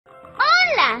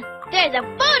there's a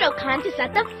photo contest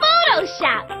at the photo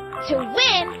shop. To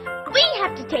win, we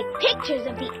have to take pictures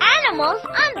of the animals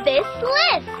on this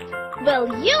list. Will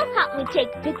you help me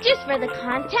take pictures for the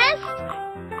contest?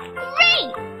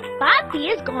 Great! Bobby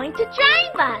is going to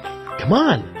drive us. Come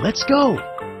on, let's go.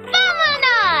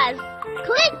 Vamonos!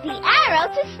 Click the arrow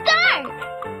to start.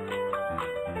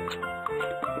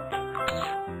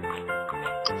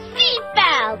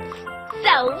 Seatbelts,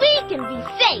 so we can be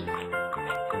safe.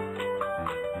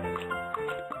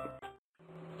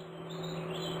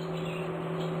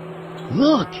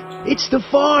 Look, it's the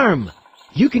farm.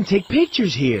 You can take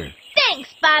pictures here.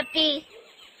 Thanks, Bobby.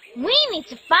 We need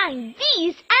to find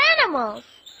these animals.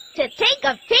 To take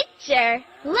a picture,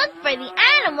 look for the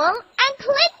animal and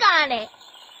click on it.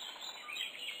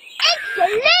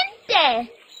 Excelente!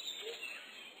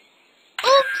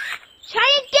 Oops,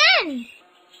 try again.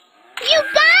 You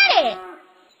got it!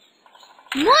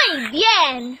 Muy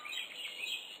bien!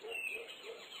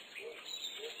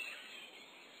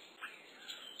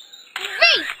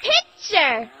 Great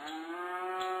picture!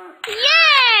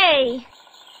 Yay!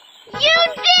 You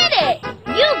did it!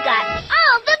 You got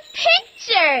all the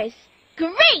pictures!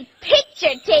 Great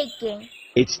picture taking!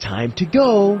 It's time to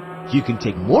go. You can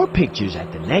take more pictures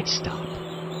at the next stop.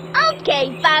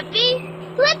 Okay, Bobby,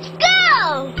 let's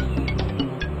go!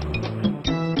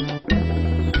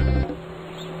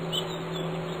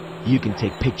 You can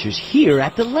take pictures here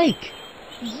at the lake.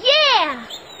 Yeah!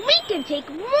 We can take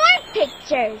more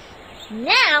pictures!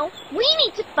 Now, we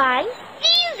need to find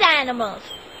these animals.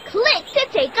 Click to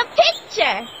take a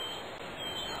picture.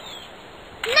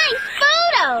 Nice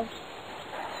photo!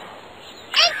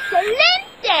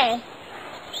 Excelente!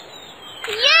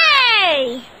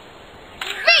 Yay!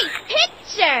 Great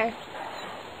picture!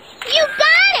 You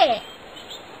got it!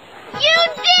 You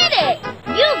did it!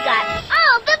 You got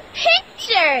all the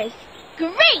pictures!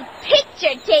 Great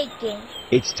picture taking!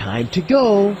 It's time to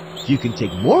go. You can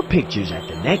take more pictures at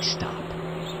the next stop.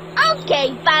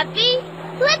 Okay, Bobby,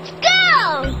 let's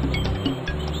go!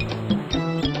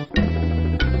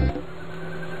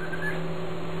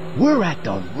 We're at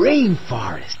the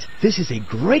rainforest. This is a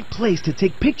great place to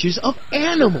take pictures of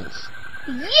animals.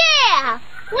 Yeah!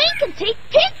 We can take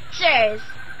pictures!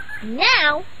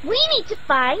 Now, we need to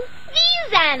find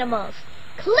these animals.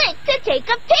 Click to take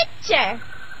a picture.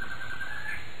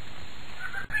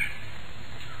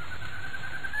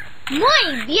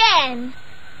 Muy bien!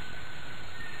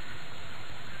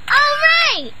 All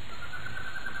right!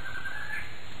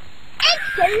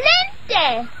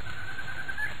 Excelente!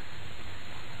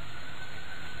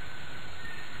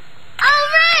 All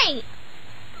right!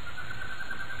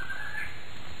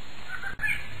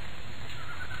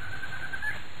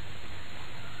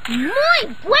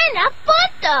 Muy buena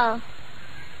foto!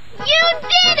 You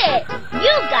did it!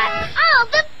 You got all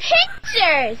the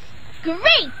pictures!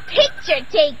 Great picture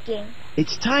taking!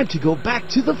 It's time to go back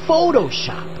to the photo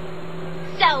shop.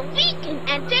 So we can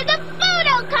enter the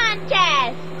photo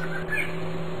contest!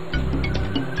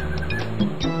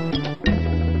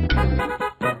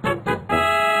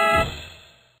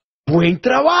 Buen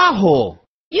trabajo!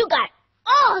 You got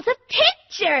all the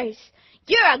pictures!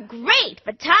 You're a great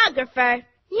photographer!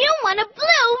 You won a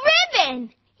blue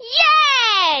ribbon!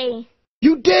 Yay!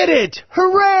 You did it!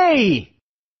 Hooray!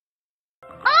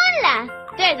 Hola!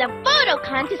 There's a photo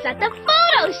contest at the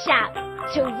photo shop.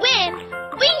 To win,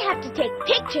 we have to take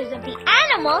pictures of the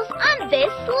animals on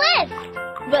this list.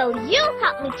 Will you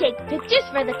help me take pictures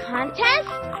for the contest?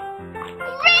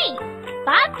 Great!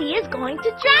 Bobby is going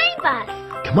to drive us.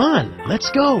 Come on, let's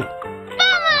go.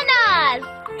 Vamonos!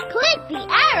 Click the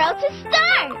arrow to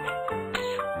start.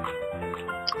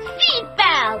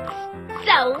 Seatbelts,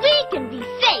 so we can be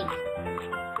safe.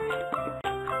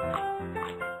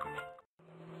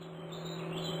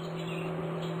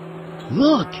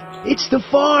 Look, it's the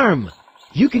farm.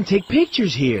 You can take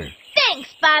pictures here.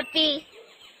 Thanks, Bobby.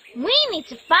 We need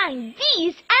to find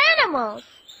these animals.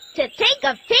 To take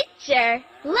a picture,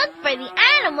 look for the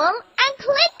animal and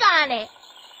click on it.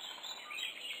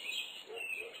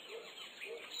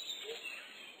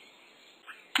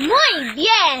 Muy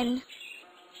bien!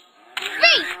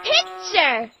 Great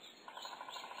picture!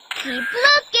 Keep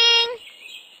looking!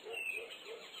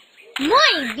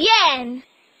 Muy bien!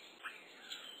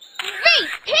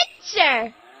 Great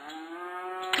picture!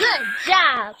 Good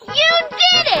job! You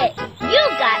did it! You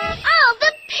got all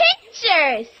the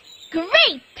pictures!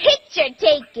 Great picture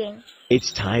taking!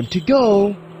 It's time to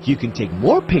go. You can take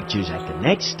more pictures at the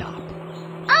next stop.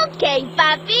 Okay,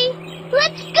 Bobby,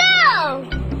 let's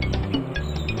go!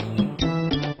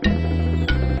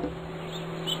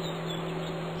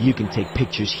 You can take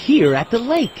pictures here at the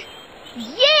lake.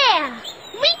 Yeah!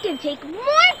 We can take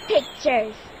more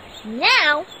pictures.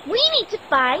 Now, we need to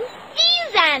find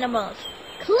these animals.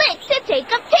 Click to take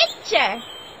a picture.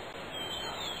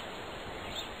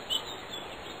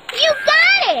 You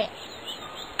got it!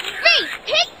 Great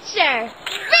picture!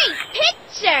 Great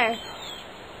picture!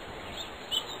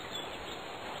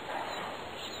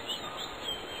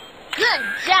 Good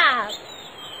job!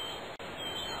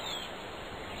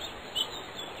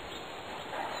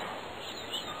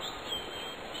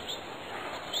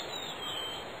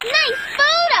 Nice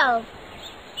photo!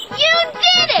 You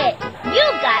did it! You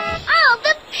got all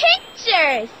the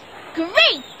pictures!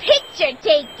 Great picture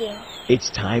taking! It's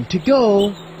time to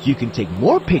go. You can take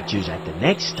more pictures at the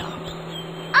next stop.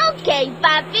 Okay,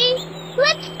 Papi,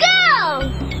 let's go!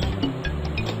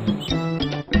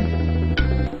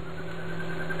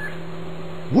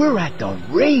 We're at the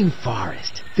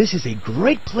rainforest. This is a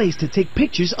great place to take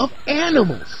pictures of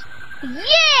animals.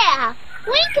 Yeah!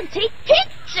 We can take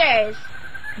pictures!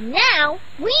 Now,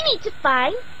 we need to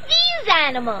find these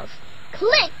animals.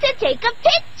 Click to take a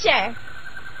picture.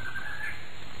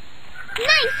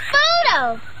 Nice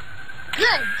photo!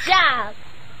 Good job!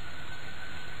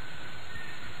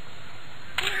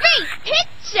 Great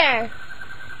picture!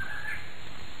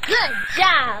 Good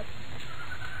job!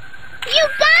 You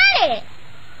got it!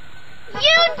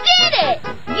 You did it!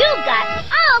 You got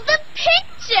all the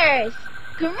pictures!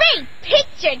 Great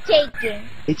picture taking!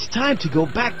 It's time to go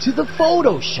back to the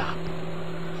photo shop.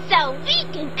 So we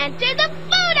can enter the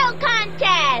photo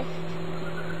contest!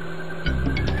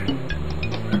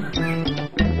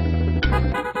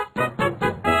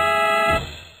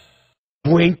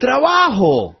 Buen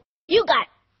trabajo! You got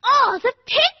all the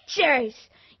pictures!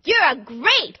 You're a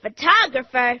great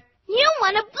photographer! You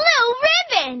won a blue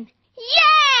ribbon!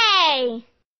 Yay!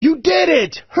 You did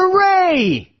it!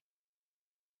 Hooray!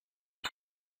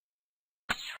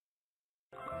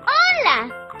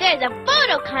 Hola! There's a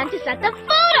photo contest at the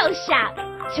photo shop.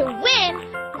 To win,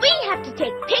 we have to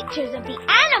take pictures of the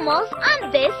animals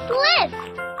on this list.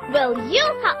 Will you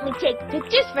help me take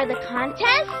pictures for the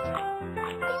contest?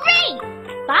 Great!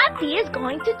 Papi is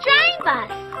going to drive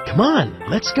us. Come on,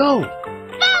 let's go.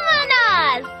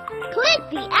 Vámonos! Click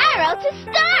the arrow to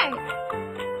start.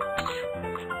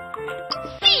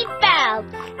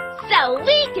 Seatbelts, so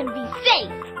we can be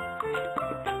safe.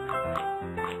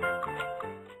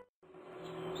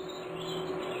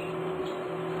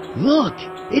 Look,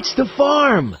 it's the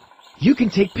farm. You can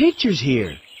take pictures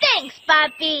here. Thanks,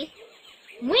 Papi.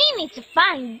 We need to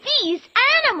find these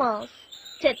animals.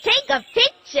 To take a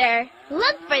picture,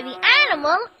 look for the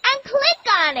animal and click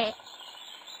on it.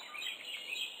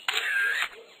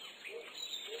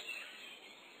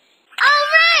 All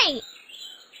right!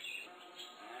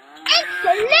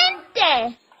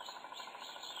 Excelente!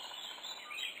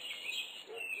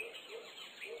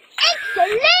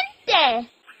 Excelente!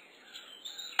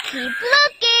 Keep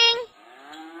looking.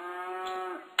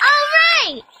 All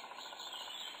right!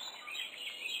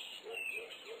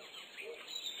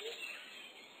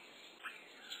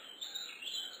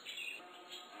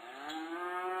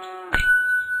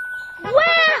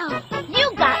 Wow!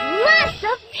 You got lots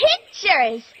of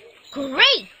pictures!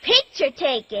 Great picture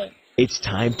taking! It's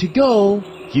time to go.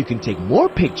 You can take more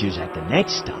pictures at the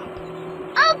next stop.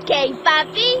 Okay,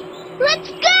 Papi, let's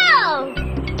go!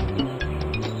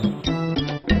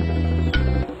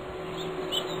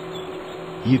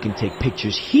 You can take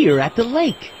pictures here at the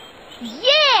lake.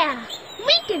 Yeah!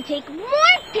 We can take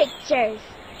more pictures!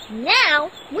 Now,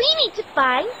 we need to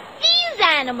find these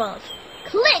animals.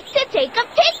 Click to take a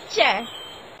picture.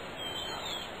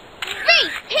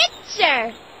 Great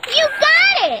picture! You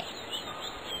got it!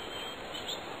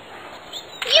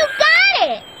 You got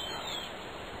it!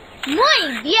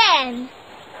 Muy bien!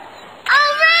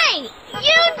 All right!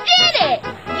 You did it!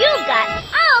 You got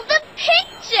all the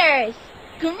pictures!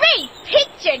 Great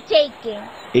picture taking!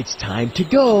 It's time to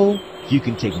go. You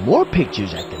can take more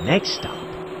pictures at the next stop.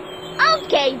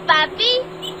 Okay, Papi,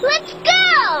 let's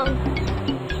go!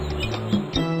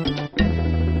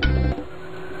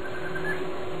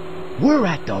 We're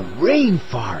at the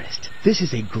rainforest. This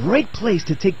is a great place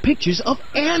to take pictures of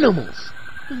animals.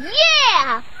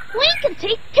 Yeah! We can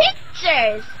take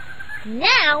pictures!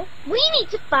 Now, we need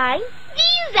to find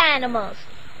these animals.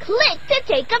 Click to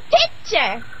take a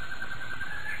picture.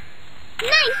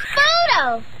 Nice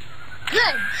photo!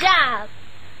 Good job!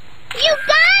 You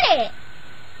got it!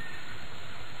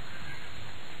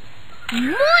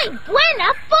 Muy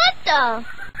buena foto!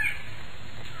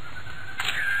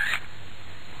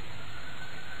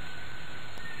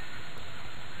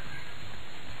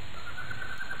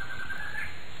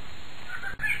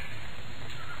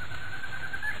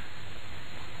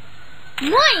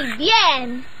 Muy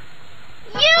bien!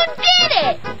 did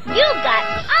it! You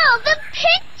got all the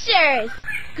pictures!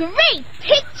 Great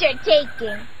picture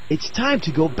taking! It's time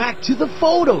to go back to the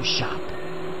photo shop.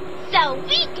 So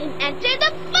we can enter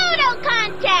the photo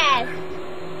contest!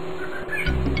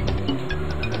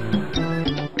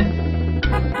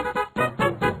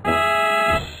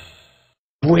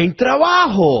 Buen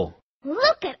trabajo!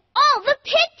 Look at all the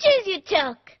pictures you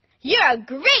took! You're a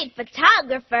great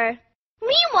photographer!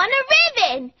 We won a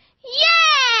ribbon!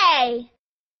 Yay!